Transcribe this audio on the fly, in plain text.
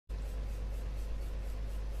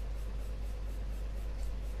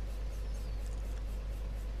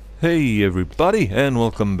Hey everybody, and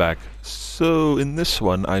welcome back. So in this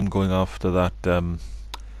one I'm going after that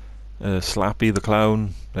Slappy the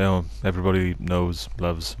clown. You know, everybody knows,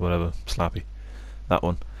 loves, whatever, Slappy. That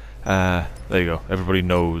one. There you go. Everybody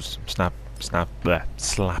knows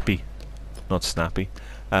Slappy, not Snappy.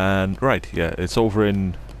 And right, yeah, it's over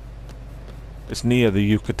in, it's near the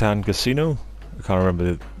Yucatan Casino. I can't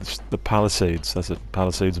remember, the Palisades. That's it,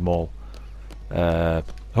 Palisades Mall.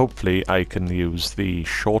 Hopefully I can use the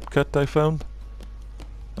shortcut I found.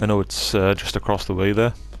 I know it's just across the way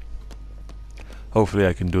there. Hopefully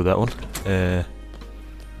I can do that one.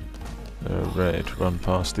 Right, run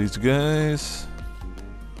past these guys.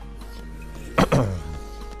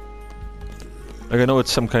 Like, I know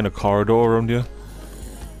it's some kind of corridor around here.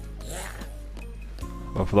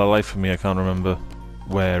 But for the life of me I can't remember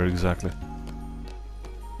where exactly.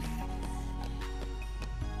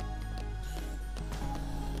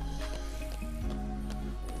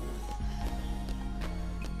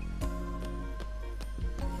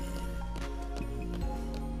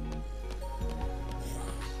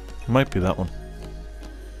 Might be that one.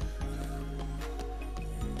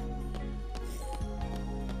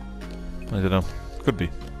 I don't know. Could be.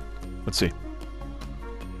 Let's see.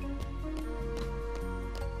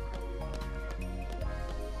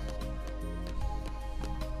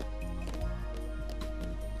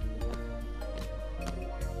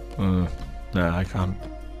 Nah, I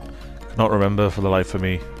cannot remember for the life of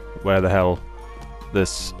me where the hell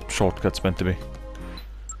this shortcut's meant to be.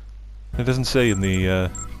 It doesn't say in the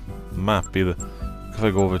map either. If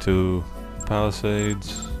I go over to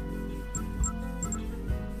Palisades,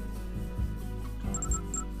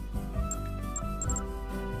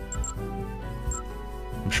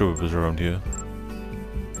 I'm sure it was around here.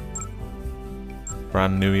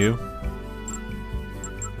 Brand new you.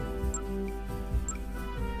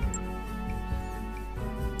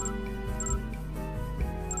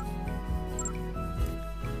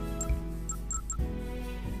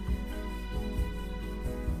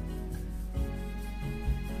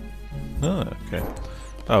 Ah, okay.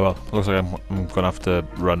 Oh well, looks like I'm gonna have to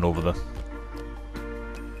run over there.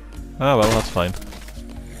 Ah well, that's fine.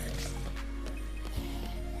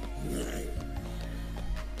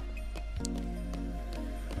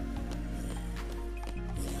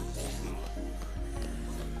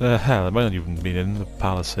 Hell, I might not even been in the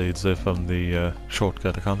Palisades there from the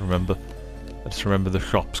shortcut, I can't remember. I just remember the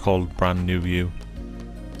shop's called Brand New You.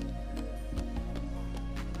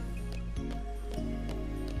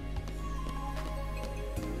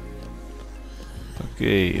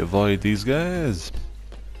 Okay, avoid these guys.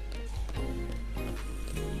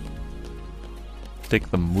 Take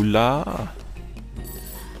the moolah.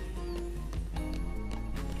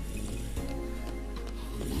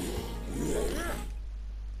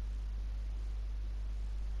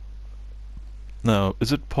 Now,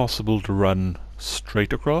 is it possible to run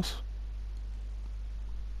straight across?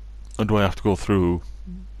 Or do I have to go through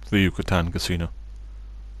the Yucatan Casino?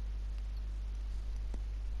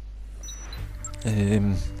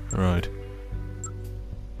 Right.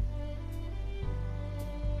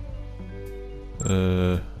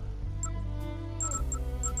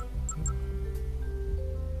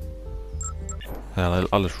 Hell,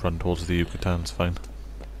 I'll just run towards the Yucatan, it's fine.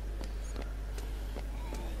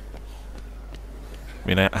 I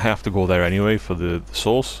mean, I have to go there anyway for the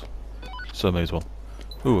source, so I may as well.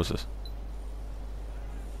 Who was this?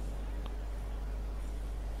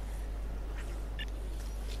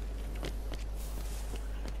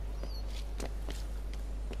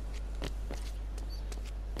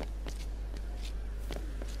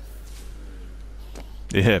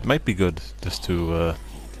 Yeah, it might be good just to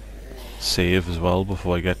save as well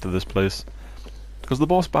before I get to this place. Because the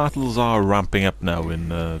boss battles are ramping up now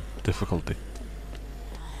in difficulty.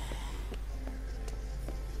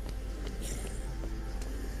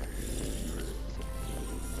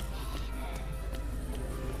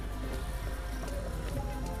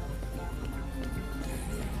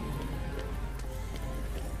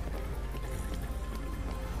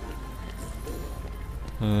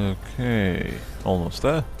 Okay, almost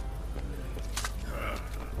there.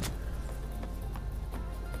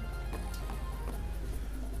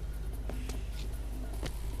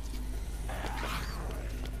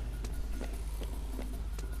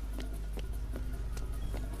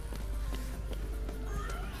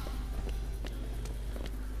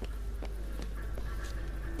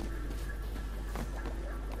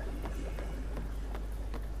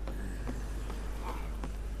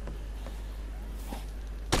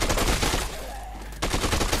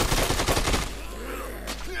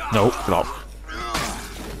 No, get off.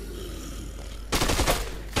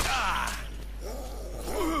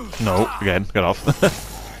 No, again, get off.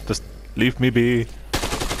 Just leave me be.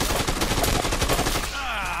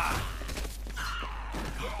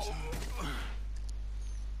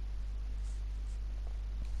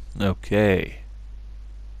 Okay.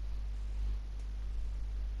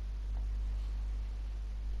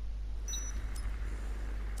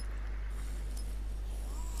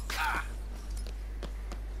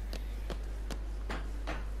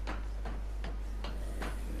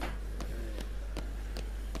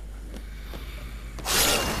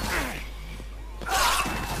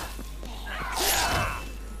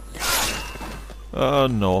 Oh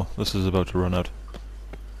no, this is about to run out.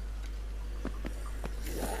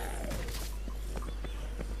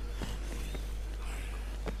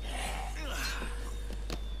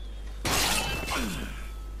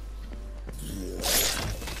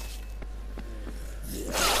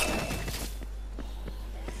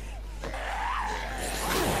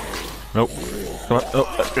 Nope. Come on.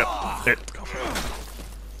 Oh, yeah. Go for it.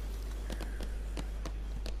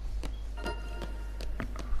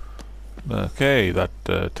 Okay, that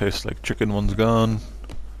tastes like chicken one's gone.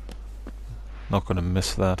 Not gonna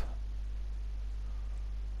miss that.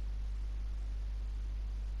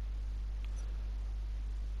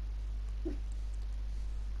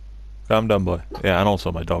 Calm down, boy. Yeah, and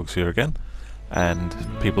also my dog's here again, and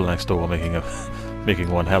people next door are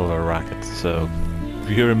making one hell of a racket. So if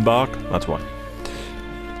you hear him bark, that's why.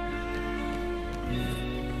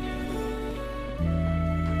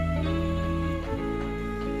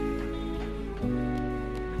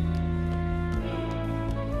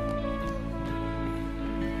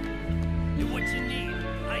 What you need,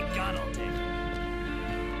 I got all day.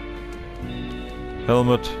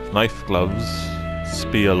 Helmet, knife, gloves,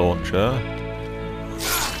 spear launcher.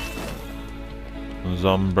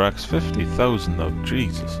 Zombrax 50,000 though,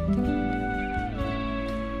 Jesus.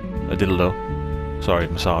 A dildo. Sorry,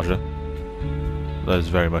 massager. That is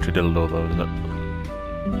very much a dildo though, isn't it?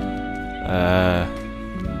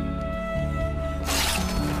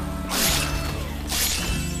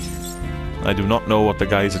 I do not know what the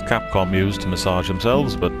guys at Capcom use to massage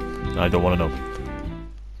themselves, but I don't want to know.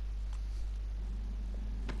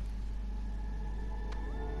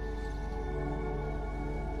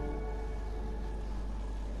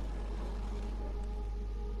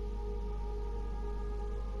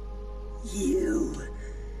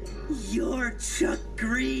 You're Chuck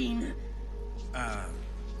Greene.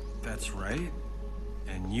 That's right.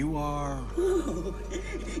 And you are... Oh,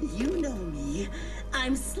 you know me.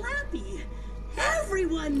 I'm Slappy.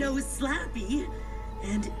 Everyone knows Slappy.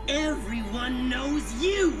 And everyone knows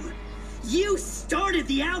you. You started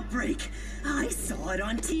the outbreak. I saw it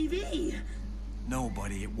on TV. No,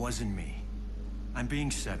 buddy, it wasn't me. I'm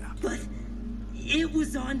being set up. But it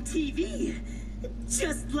was on TV.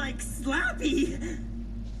 Just like Slappy.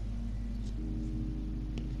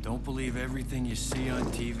 Don't believe everything you see on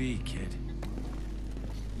TV, kid.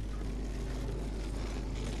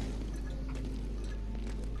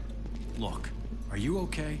 Look, are you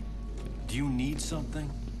okay? Do you need something?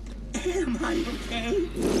 Am I okay?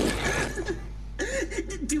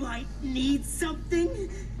 Do I need something?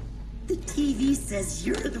 The TV says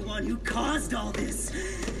you're the one who caused all this.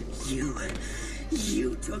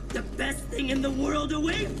 You took the best thing in the world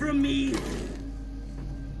away from me.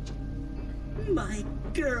 My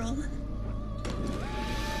girl.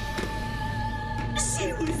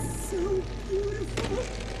 She was so beautiful.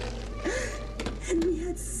 And we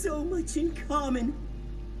had so much in common.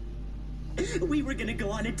 We were gonna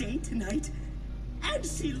go on a date tonight. And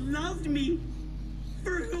she loved me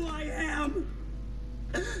for who I am.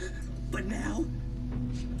 But now,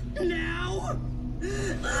 look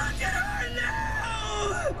at her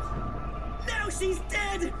now! Now she's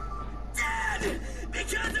dead! Dead!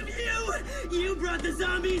 Because of you! You brought the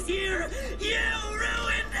zombies here! You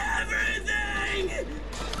ruined everything!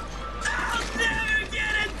 I'll never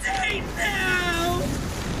get a date now!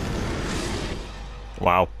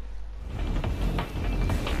 Wow.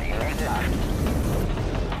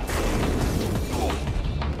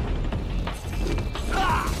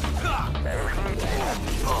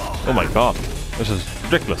 Oh my god, this is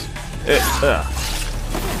ridiculous.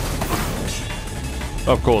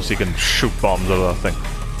 Of course he can shoot bombs out of that thing.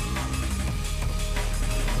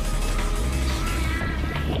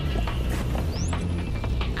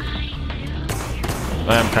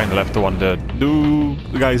 I am kind of left to wonder, do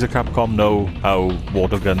the guys at Capcom know how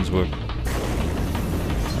water guns work?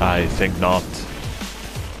 I think not.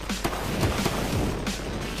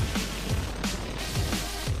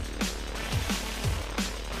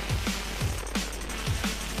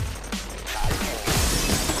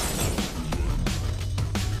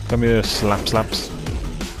 Come here, slaps.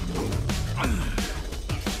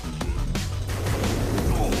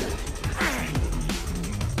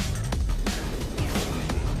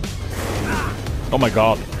 Oh my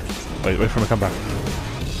god. Wait for him to come back.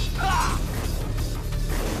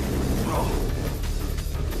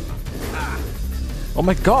 Oh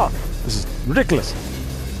my god! This is ridiculous!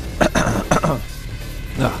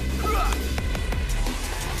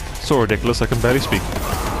 So ridiculous I can barely speak.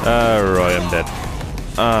 Right, I'm dead.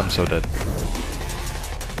 I'm so dead.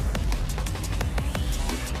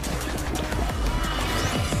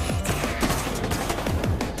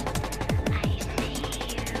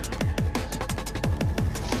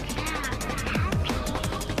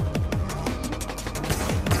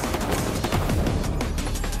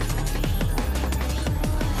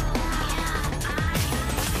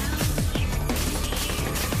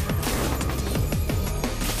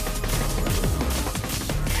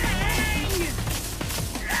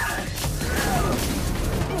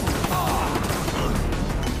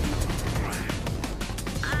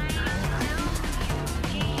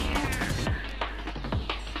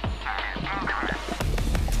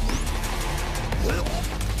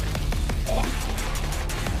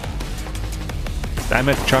 Damn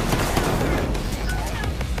it, Chuck.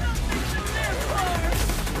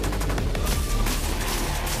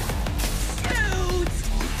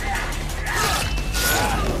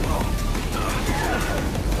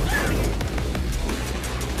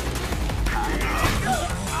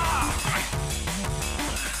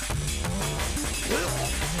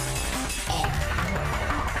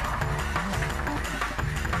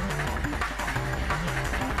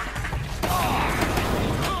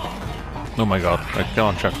 Oh my god. Right, come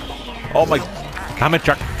on, Chuck. Oh my... Damn it,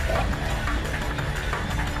 Chuck.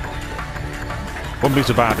 Wouldn't be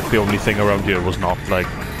so bad if the only thing around here was not, like,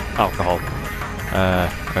 alcohol.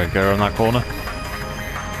 Right, get around that corner.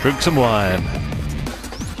 Drink some wine.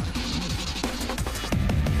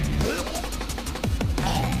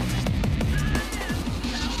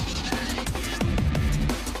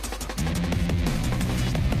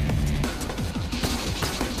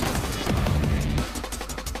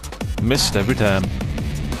 Missed every time.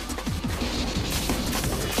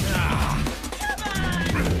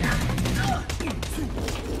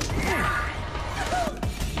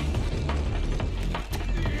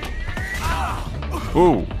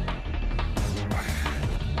 Whoa.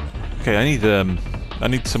 Okay, I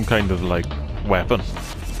need some kind of like weapon.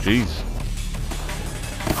 Jeez.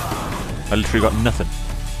 I literally got nothing.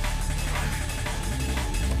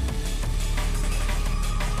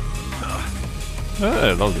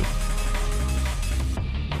 That'll do.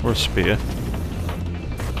 Or a spear.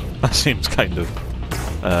 That seems kind of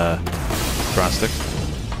drastic.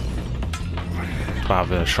 To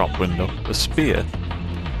have a shop window. A spear?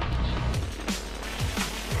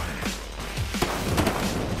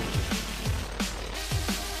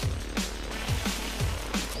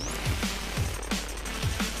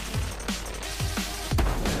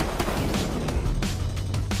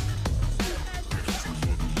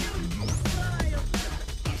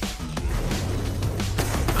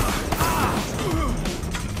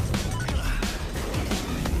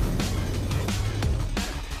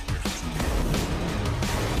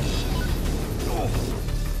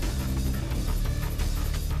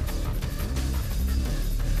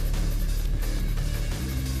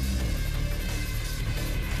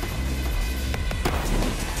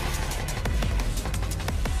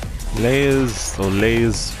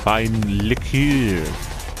 Lay's fine liqueur.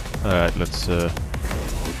 Alright, let's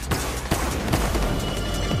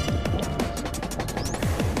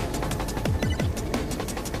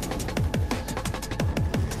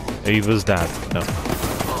Ava's dad. No.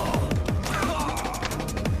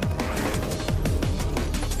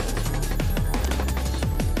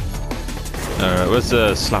 Alright, where's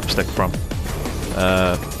the slapstick from?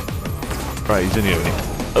 Right, he's in here.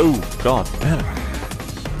 Oh god, yeah.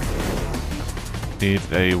 Need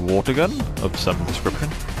a water gun of some description.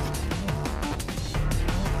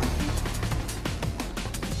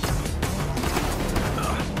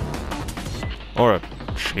 Or a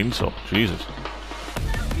chainsaw, Jesus.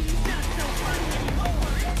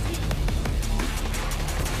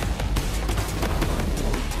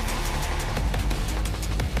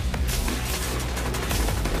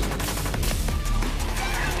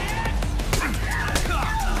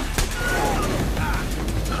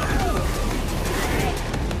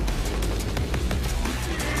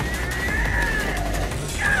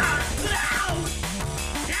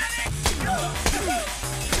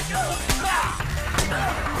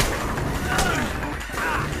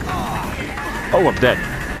 Oh, I'm dead.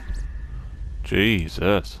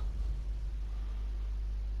 Jesus.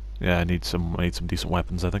 Yeah, I need some decent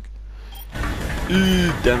weapons, I think.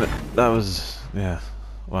 Damn it. That was... yeah.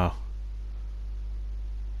 Wow.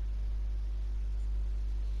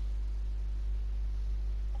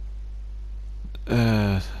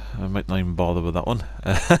 I might not even bother with that one.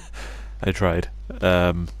 I tried.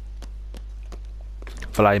 But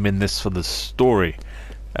I'm in this for the story.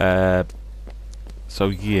 So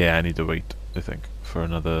yeah, I need to wait, I think, for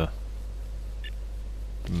another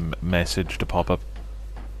message to pop up.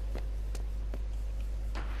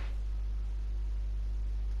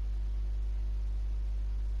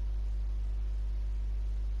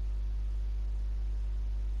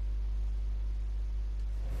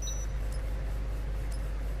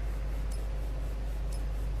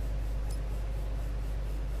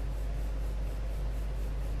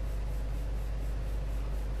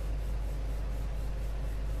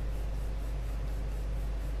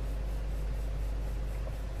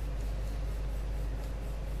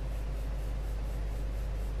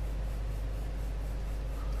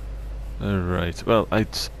 Alright, well, I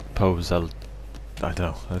suppose I don't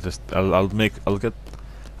know,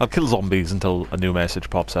 I'll kill zombies until a new message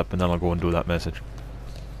pops up, and then I'll go and do that message.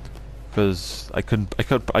 Because I could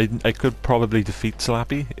probably defeat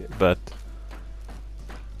Slappy, but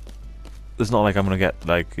it's not like I'm gonna get,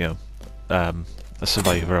 like, you know, a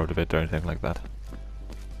survivor out of it or anything like that.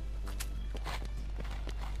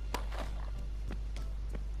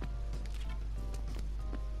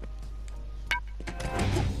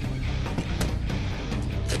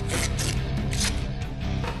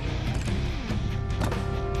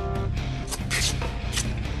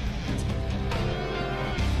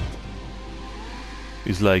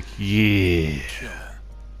 He's like, yeah.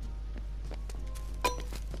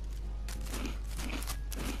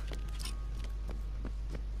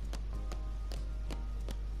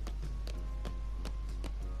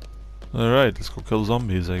 Alright, let's go kill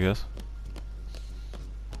zombies, I guess.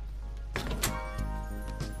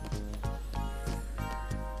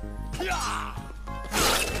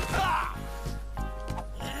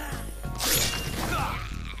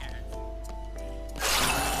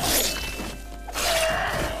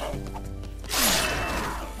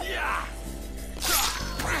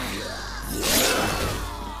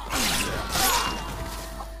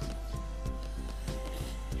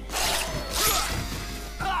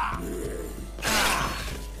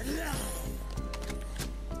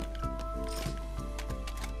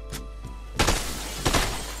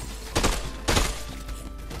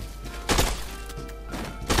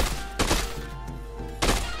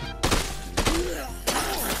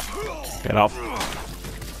 Get off.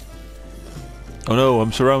 Oh no,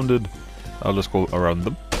 I'm surrounded. I'll just go around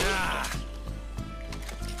them.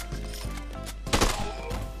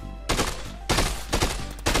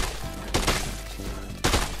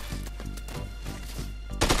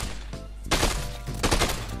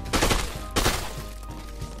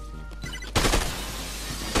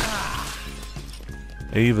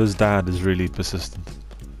 Ava's dad is really persistent.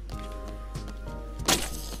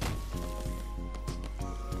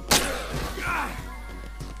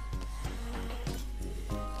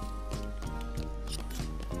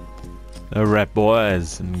 Alright,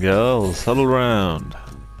 boys and girls, huddle around.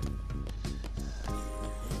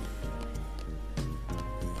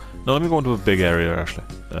 No, let me go into a big area actually.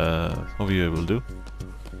 Over here will do.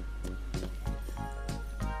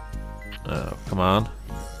 Come on.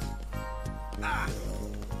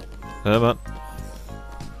 Come on.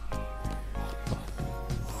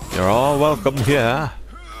 You're all welcome here.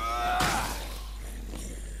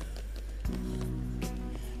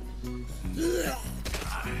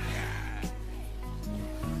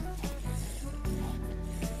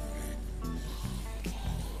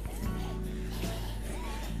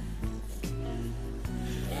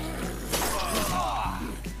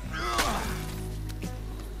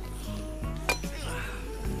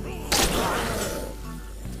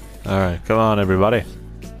 Alright, come on everybody.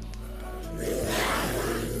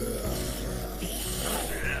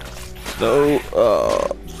 No,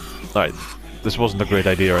 alright, this wasn't a great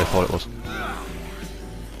idea, I thought it was.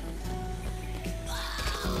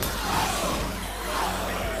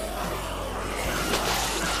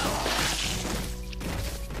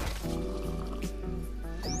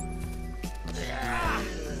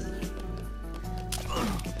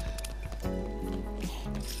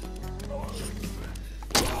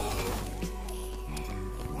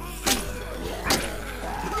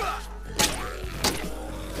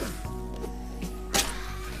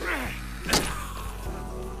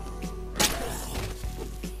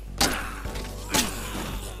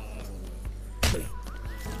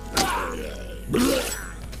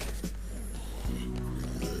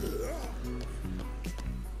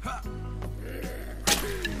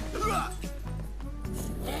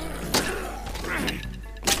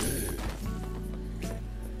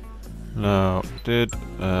 No,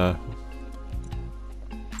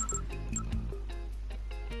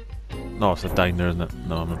 No, it's a diner, isn't it?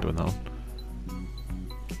 No, I'm not doing that one.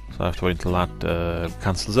 So I have to wait until that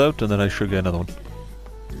cancels out, and then I should get another one.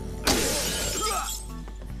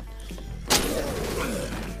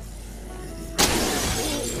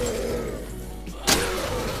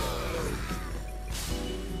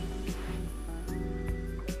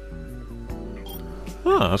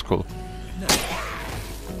 Ah, that's cool.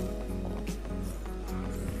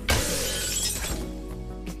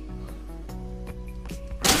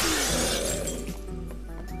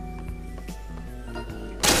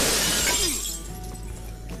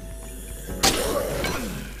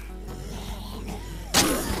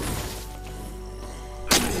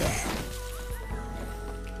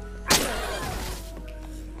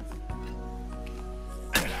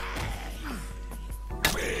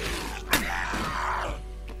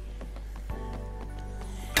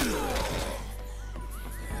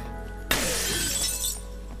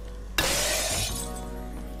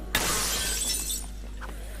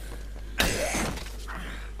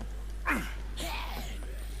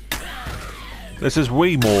 This is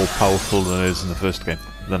way more powerful than it is in the first game,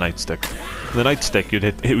 the nightstick. The nightstick,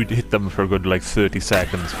 it would hit them for a good like 30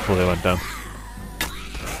 seconds before they went down.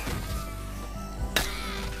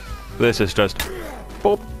 This is just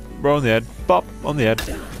pop, right on the head, pop on the head.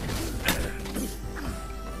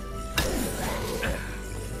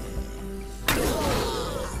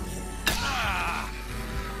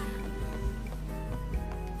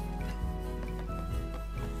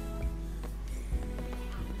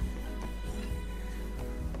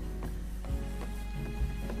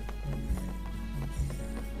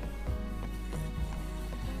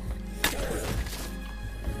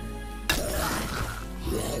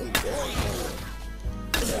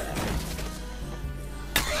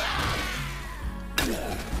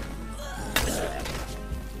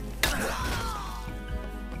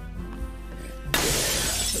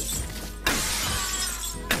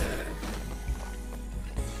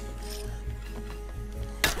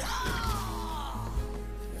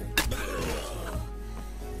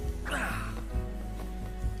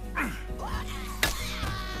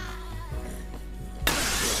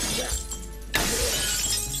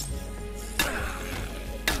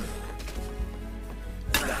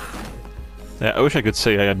 Yeah, I wish I could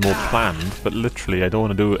say I had more planned, but literally I don't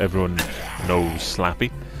want to do everyone knows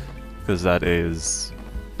slappy, because that's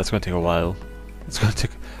going to take a while. It's going to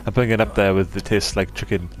take. I'm putting it up there with the taste like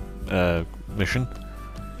chicken mission,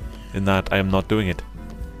 in that I am not doing it,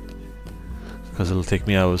 because it'll take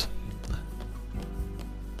me hours.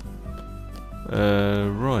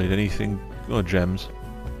 Right, anything? Oh, gems.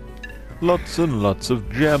 Lots and lots of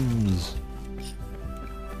gems.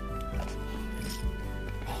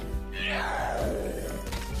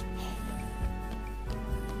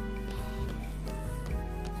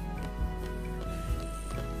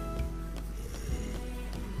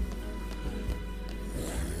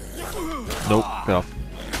 Nope, get off.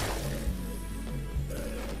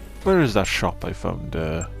 Where is that shop I found?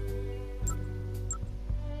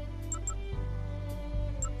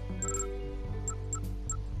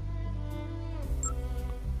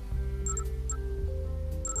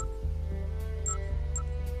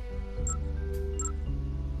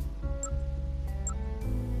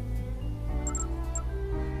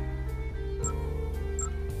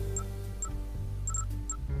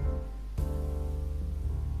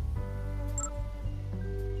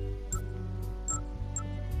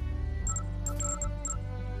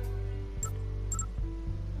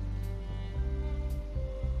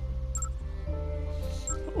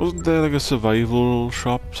 Wasn't there like a survival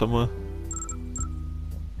shop somewhere?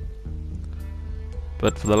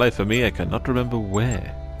 But for the life of me, I cannot remember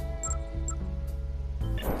where.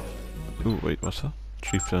 Ooh, wait, what's that?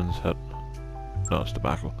 Chieftain's hut. No, it's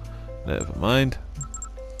tobacco. Never mind.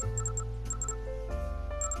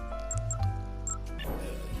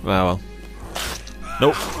 Well.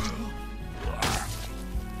 Nope.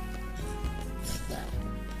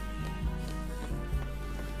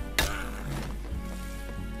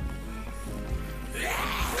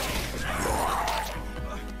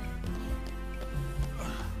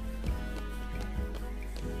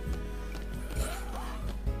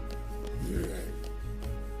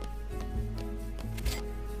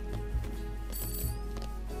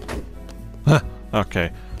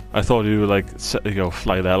 Okay, I thought you like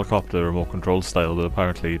fly the helicopter remote control style, but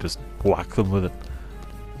apparently you just whack them with it.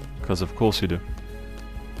 Because of course you do.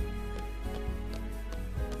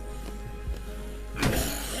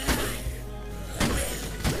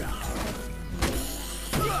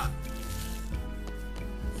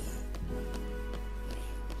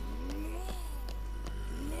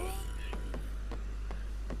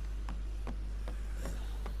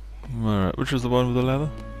 which is the one with the leather?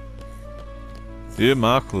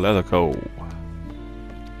 Earmark Leather Co.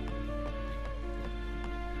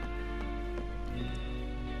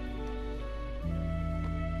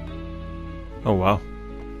 Oh wow.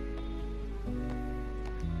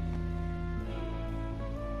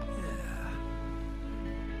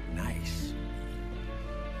 Nice.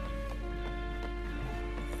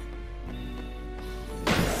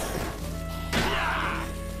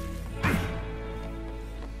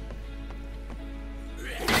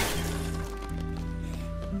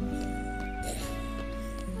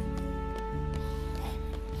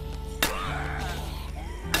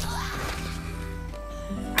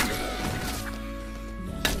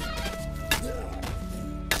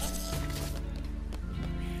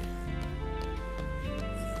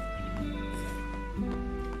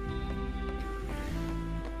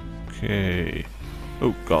 Okay.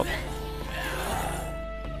 Oh god.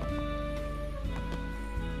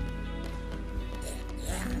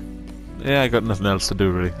 Yeah, I got nothing else to do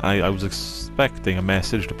really. I was expecting a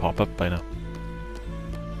message to pop up by now.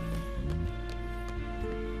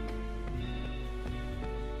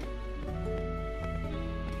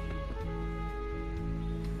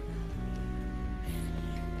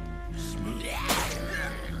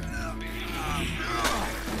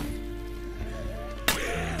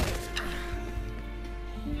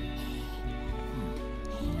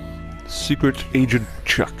 Secret Agent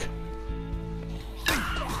Chuck.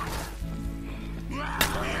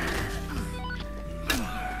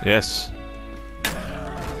 Yes.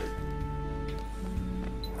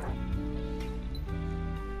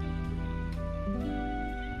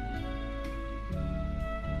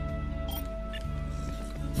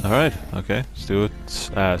 Alright, okay.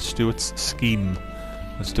 Stuart's scheme.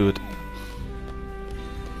 Let's do it.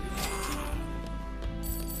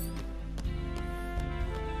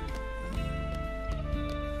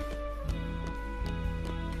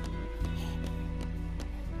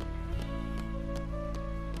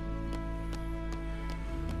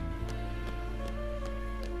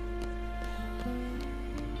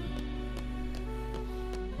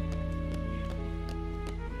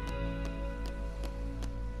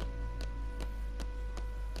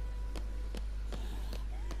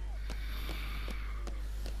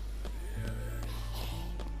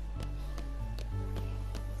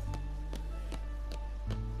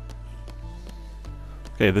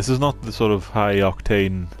 Okay, this is not the sort of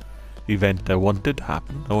high-octane event I wanted to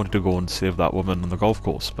happen. I wanted to go and save that woman on the golf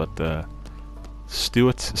course, but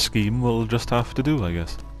Stuart's scheme will just have to do, I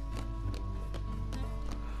guess.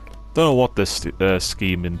 Don't know what this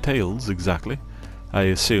scheme entails exactly. I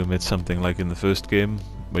assume it's something like in the first game,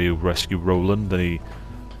 where you rescue Roland and he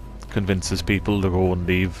convinces people to go and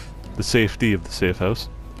leave the safety of the safe house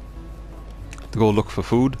to go look for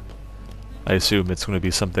food. I assume it's going to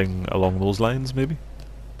be something along those lines, maybe?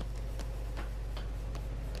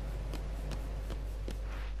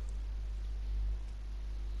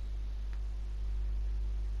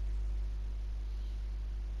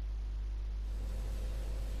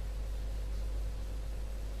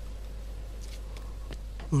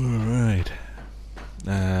 Alright.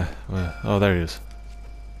 Oh, there he is.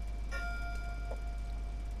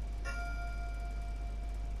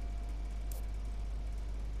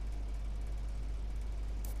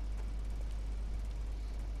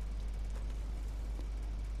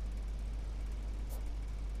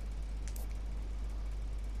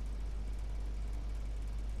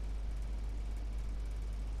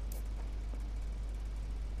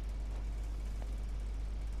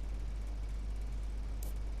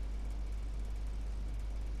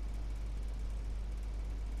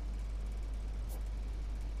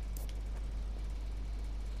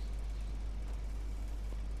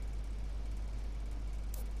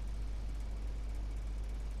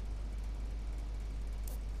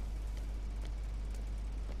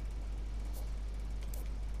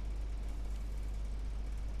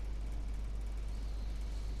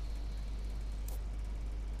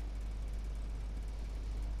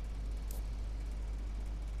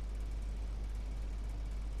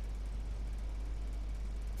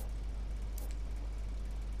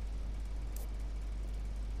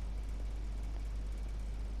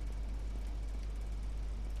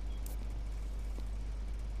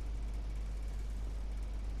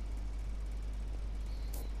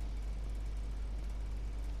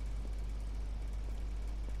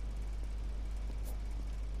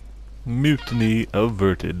 Mutiny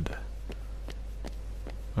averted.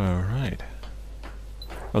 Alright.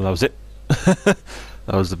 Well, that was it. That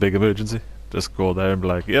was the big emergency. Just go there and be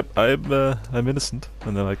like, yep, I'm innocent.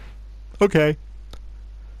 And they're like, okay.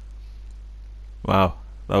 Wow,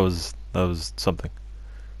 that was something.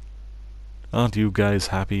 Aren't you guys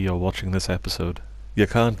happy you're watching this episode? You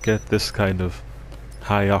can't get this kind of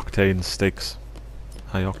high octane stakes.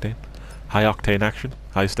 High octane? High octane action?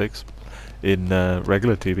 High stakes? In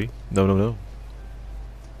regular TV? No, no, no.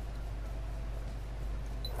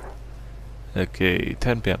 Okay,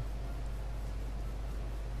 10 PM.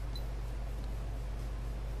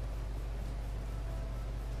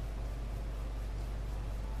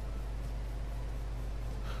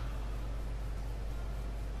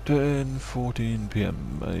 Ten, 14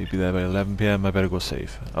 PM. I'll be there by 11 PM. I better go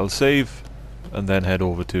save. I'll save and then head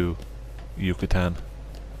over to Yucatan.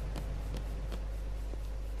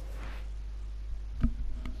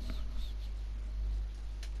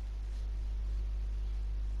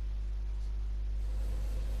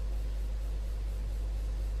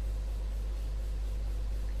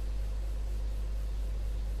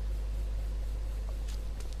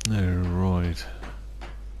 Right.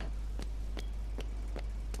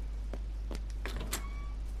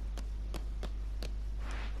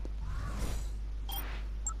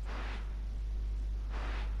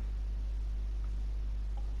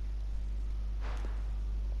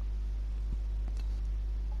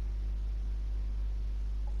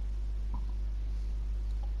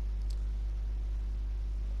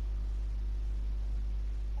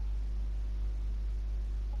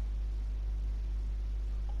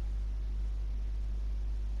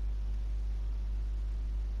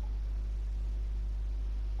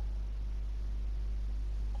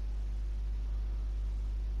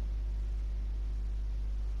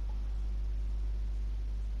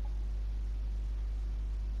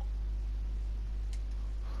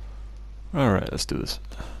 Alright, let's do this.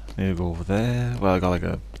 Need to go over there. Well, I got like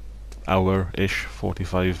a hour-ish,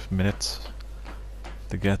 45 minutes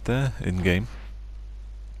to get there in-game.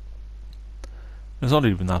 It's not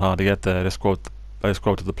even that hard to get there. I just go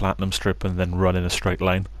to the platinum strip and then run in a straight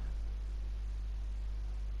line.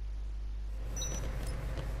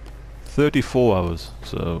 34 hours,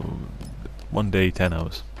 so one day 10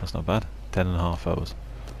 hours. That's not bad. 10.5 hours.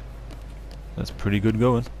 That's pretty good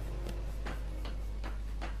going.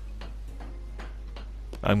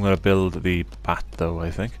 I'm gonna build the bat though,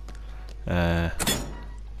 I think.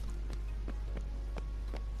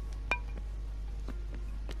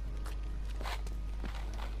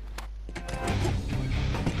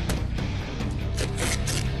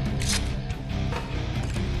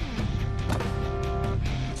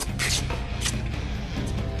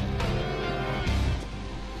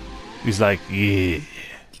 He's like, yeah,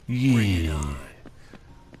 yeah.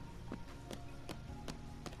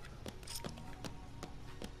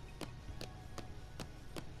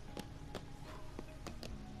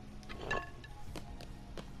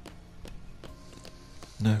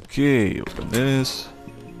 Okay, open this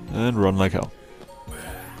and run like hell.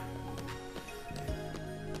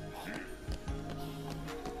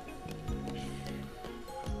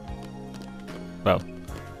 Well,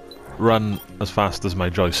 run as fast as my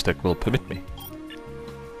joystick will permit me.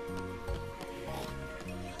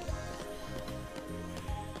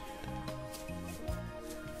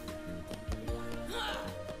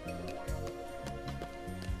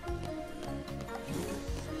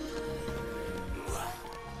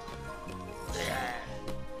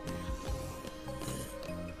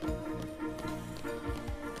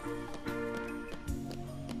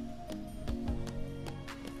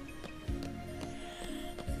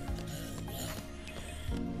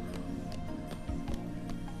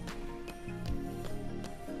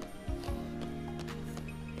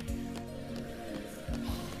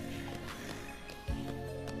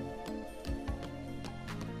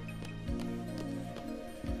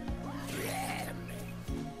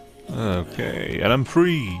 Okay, and I'm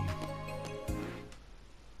free!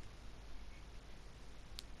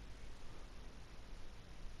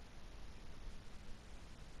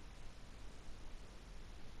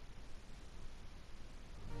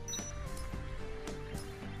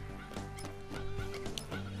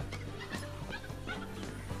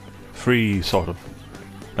 Free, sort of.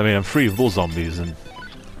 I mean, I'm free of those zombies, and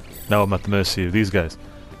now I'm at the mercy of these guys.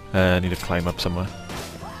 I need to climb up somewhere.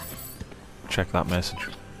 Check that message.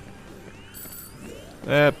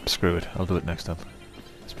 Screw it. I'll do it next time.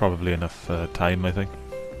 It's probably enough time, I think.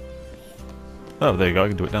 Oh, there you go. I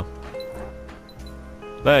can do it now.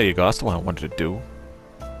 There you go. That's the one I wanted to do.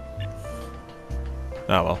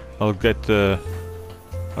 Ah well. I'll get to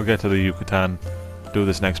the Yucatan, do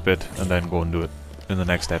this next bit, and then go and do it in the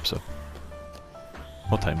next episode.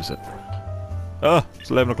 What time is it? Ah, it's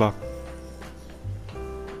 11 o'clock.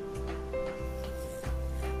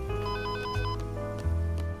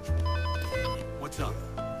 What's up?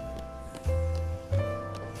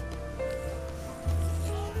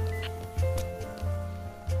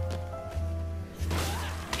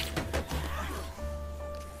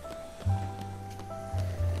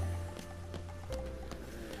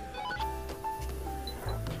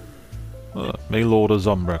 Mail order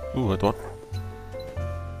Zombreck. Ooh, what?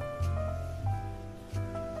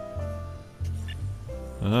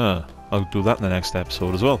 I'll do that in the next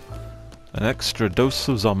episode as well. An extra dose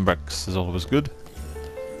of Zombrecks is always good.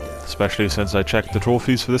 Especially since I checked the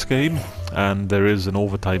trophies for this game, and there is an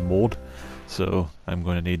overtime mode. So, I'm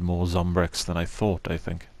going to need more Zombrecks than I thought, I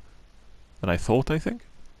think. Than I thought?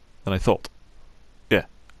 Yeah,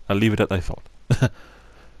 I'll leave it at I thought.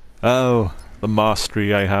 Oh, the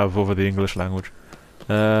mastery I have over the English language.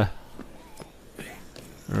 Right,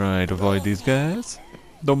 avoid these guys.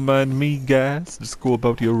 Don't mind me, guys. Just go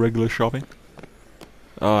about your regular shopping.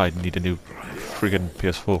 Oh, I need a new friggin'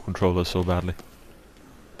 PS4 controller so badly.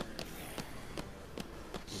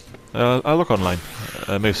 I'll look online.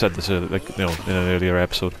 I may have said this in an earlier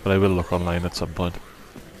episode, but I will look online at some point.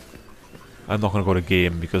 I'm not going to go to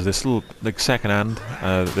game because they're still like second-hand.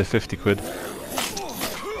 They're 50 quid.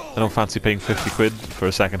 I don't fancy paying 50 quid for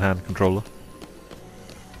a second-hand controller.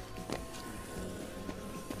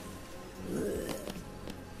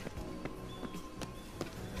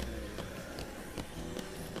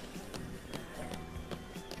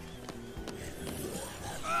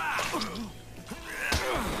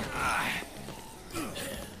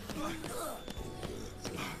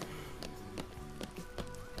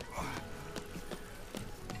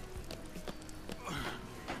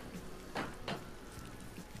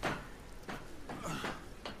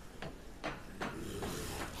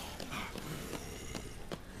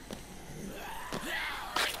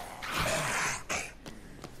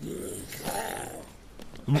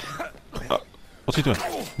 What's he doing?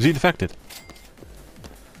 Is he infected?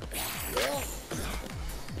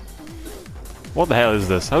 What the hell is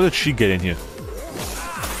this? How did she get in here?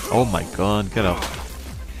 Oh my god, get up.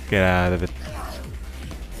 Get out of it.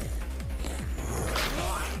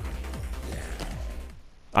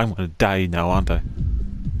 I'm gonna die now, aren't I?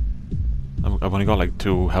 I've only got like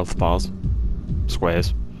 2 health bars.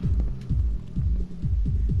 Squares.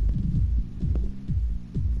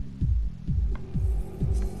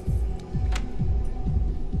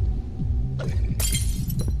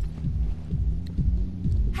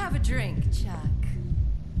 Have a drink, Chuck.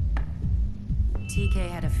 TK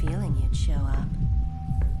had a feeling you'd show up.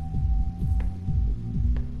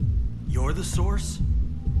 You're the source?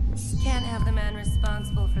 Can't have the man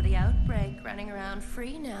responsible for the outbreak running around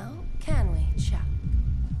free now, can we, Chuck?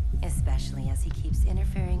 Especially as he keeps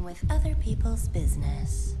interfering with other people's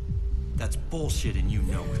business. That's bullshit and you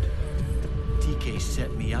know it. TK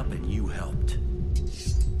set me up and you helped.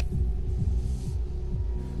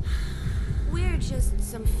 We're just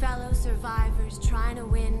some fellow survivors trying to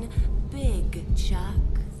win big, Chuck.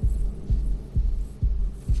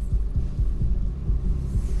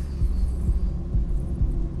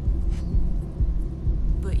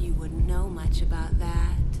 But you wouldn't know much about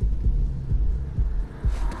that.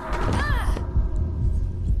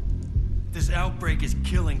 This outbreak is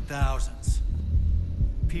killing thousands.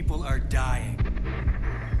 People are dying.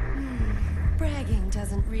 Bragging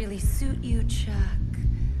doesn't really suit you, Chuck.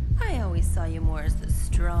 I always saw you more as the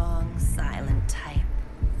strong, silent type.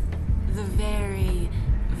 The very,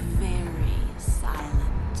 very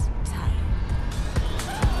silent type.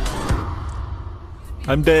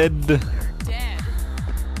 I'm dead. Dead.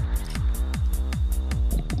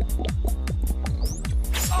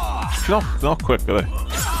 She's not quick, are they?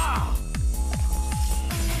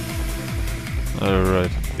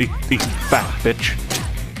 Alright. Eat fat, bitch.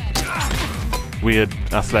 Weird,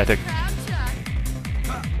 athletic,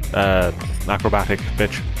 acrobatic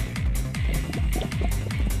bitch.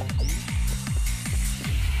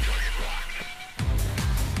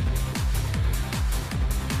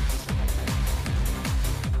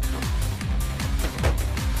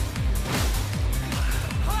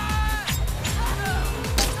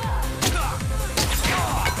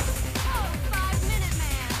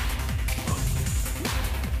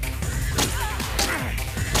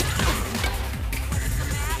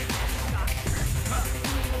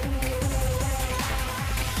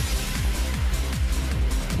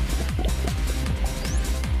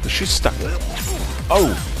 She's stuck.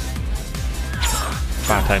 Oh!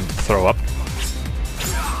 Bad time to throw up.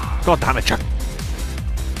 God damn it, Chuck!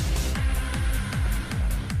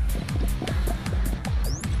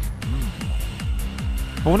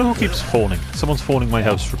 I wonder who keeps phoning. Someone's phoning my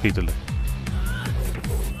house repeatedly.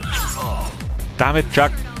 Damn it,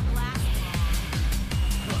 Chuck!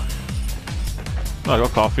 Oh, I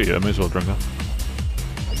got coffee here. I may as well drink that.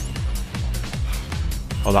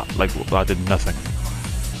 Oh, that did nothing.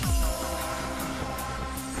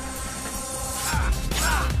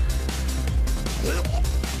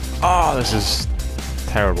 Oh, this is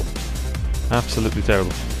terrible. Absolutely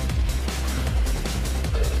terrible.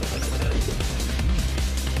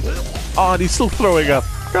 Oh, and he's still throwing up.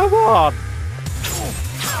 Come on!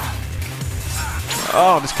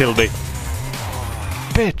 Oh, this killed me.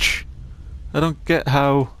 Bitch! I don't get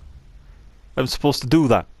how I'm supposed to do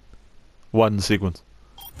that. One sequence.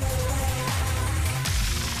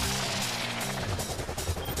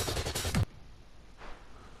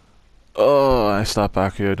 Oh, I start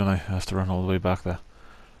back here, don't I? I have to run all the way back there.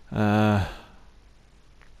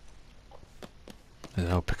 You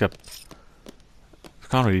know, pick up... I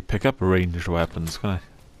can't really pick up ranged weapons, can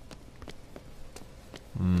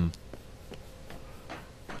I?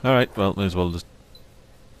 Alright, well, may as well just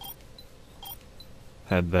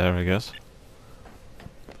head there, I guess.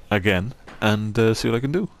 Again, and see what I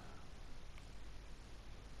can do.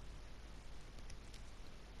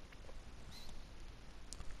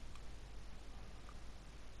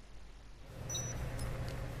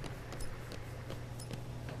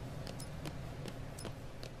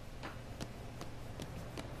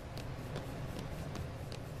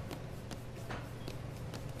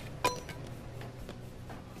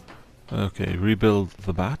 Okay, rebuild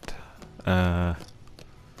the bat.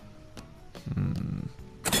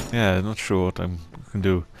 Yeah, not sure what I can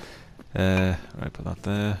do. Right, put that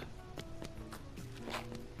there.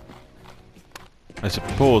 I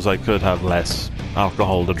suppose I could have less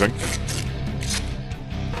alcohol to drink.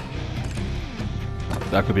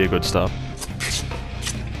 That could be a good start.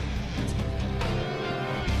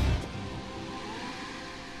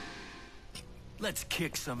 Let's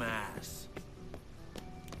kick some ass.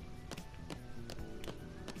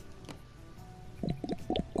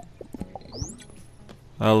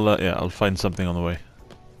 I'll find something on the way.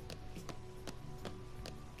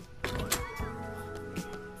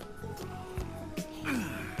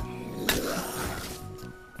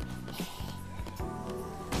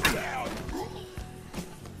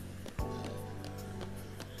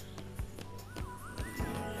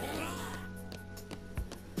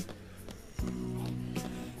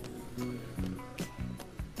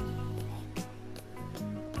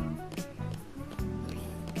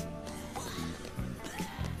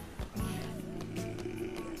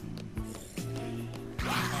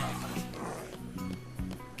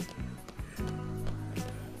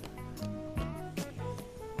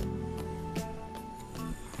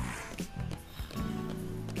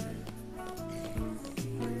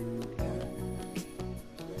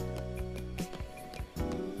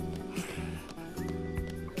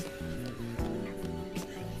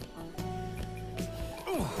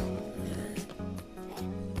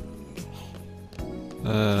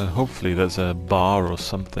 Hopefully there's a bar or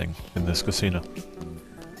something in this casino.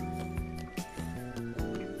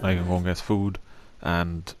 I can go and get food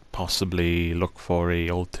and possibly look for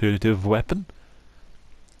a alternative weapon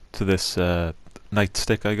to this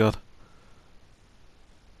nightstick I got.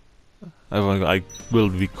 I will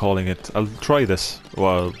be calling it... I'll try this,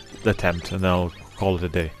 well, attempt, and then I'll call it a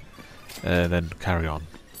day. And then carry on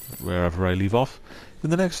wherever I leave off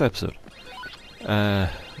in the next episode.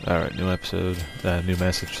 Alright, new episode, new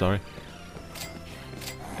message, sorry.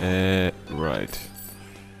 Right.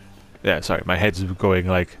 Yeah, sorry, my head's going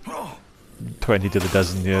like 20 to the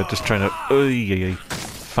dozen here, just trying to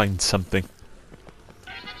find something.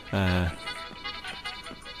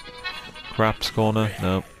 Craps corner,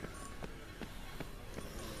 no.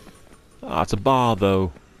 Ah, it's a bar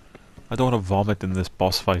though. I don't want to vomit in this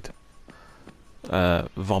boss fight.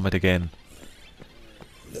 Vomit again.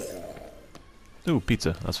 Ooh,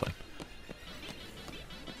 pizza, that's fine.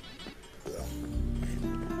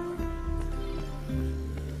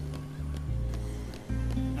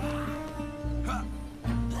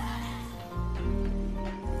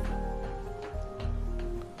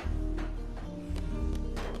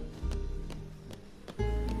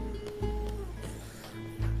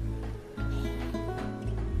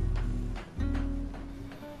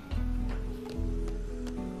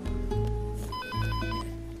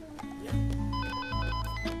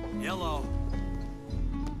 Yellow.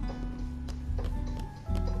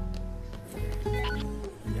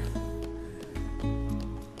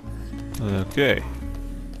 Okay.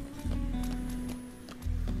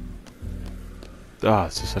 Ah,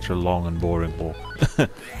 this is such a long and boring walk.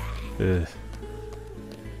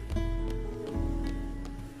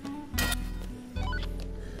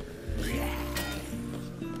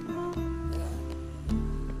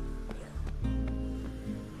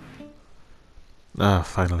 Ah,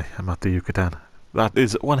 finally, I'm at the Yucatan. That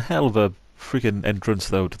is one hell of a freaking entrance,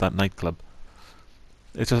 though, to that nightclub.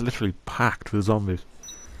 It's just literally packed with zombies.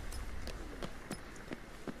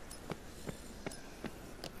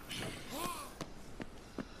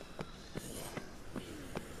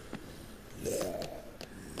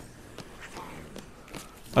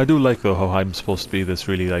 I do like though how I'm supposed to be this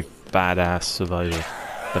really like badass survivor,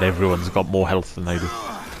 but everyone's got more health than I do.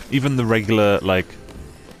 Even the regular like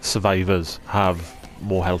survivors have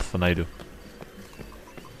more health than I do.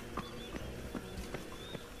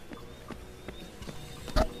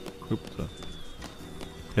 Oops,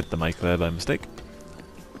 hit the mic there by mistake.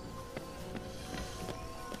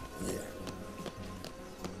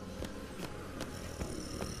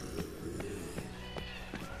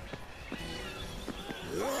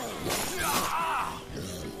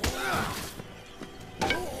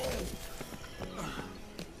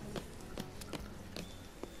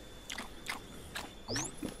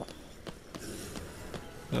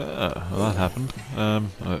 Well, that happened.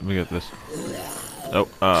 Let me get this. Oh,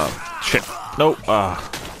 shit. No,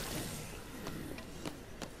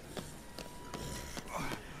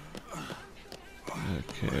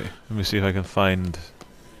 Okay, let me see if I can find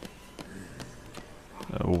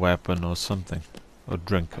a weapon or something. Or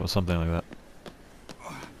drink, or something like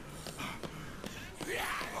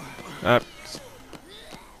that.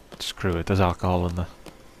 Screw it, there's alcohol in there.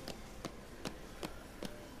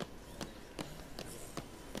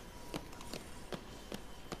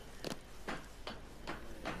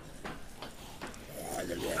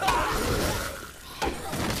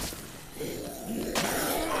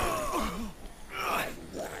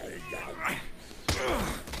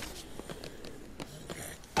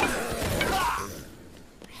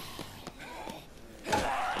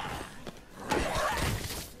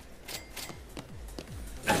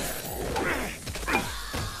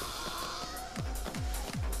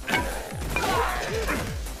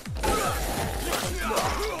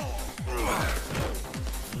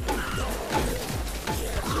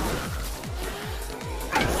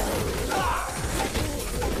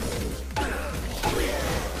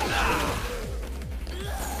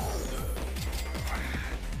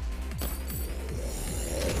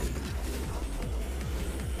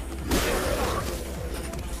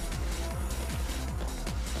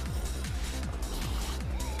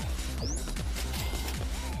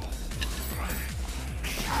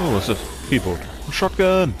 Oh, what's this? Keyboard.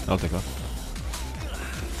 Shotgun! I'll take that.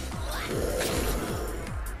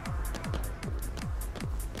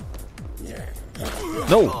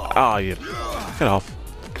 No! Ah, you... Get off.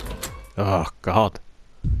 Oh, God.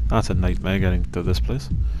 That's a nightmare getting to this place.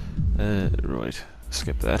 Right.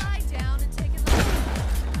 Skip that.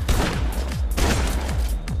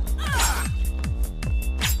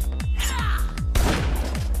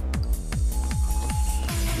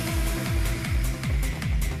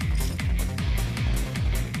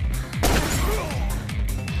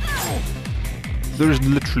 There is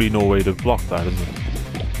literally no way to block that, is there?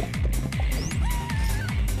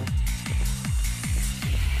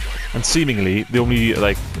 And seemingly, the only,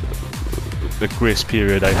 like, the grace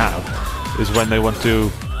period I have is when they want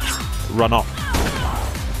to run off.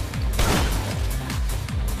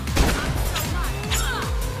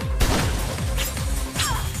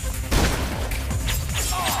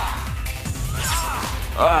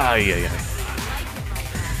 Ah, yeah.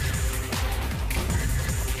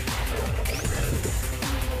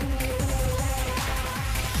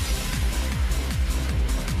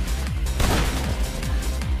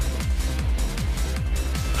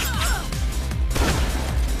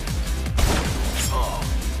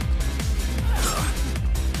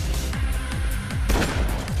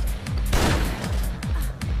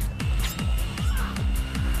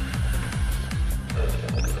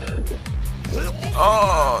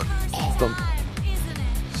 Oh, don't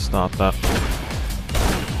start that.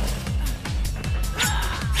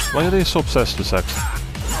 Why are they so obsessed with sex?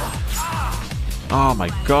 Oh my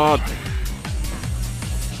God.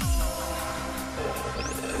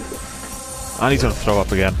 And he's gonna throw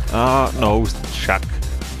up again. Ah, no, Chuck.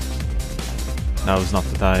 Now's not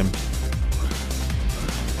the time.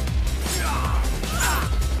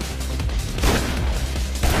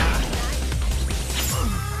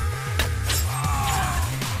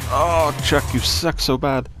 Oh, Chuck, you suck so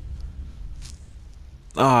bad.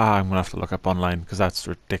 Ah, I'm gonna have to look up online, because that's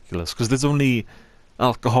ridiculous. Because there's only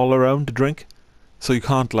alcohol around to drink, so you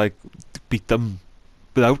can't, like, beat them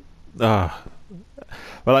without... Well,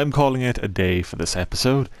 I'm calling it a day for this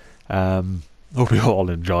episode. Hope you all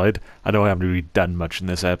enjoyed. I know I haven't really done much in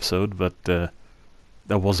this episode, but there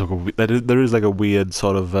is like a weird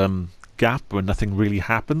sort of gap where nothing really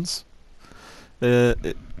happens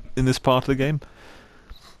in this part of the game.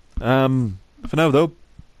 For now, though,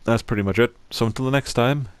 that's pretty much it. So until the next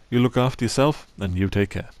time, you look after yourself, and you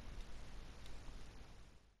take care.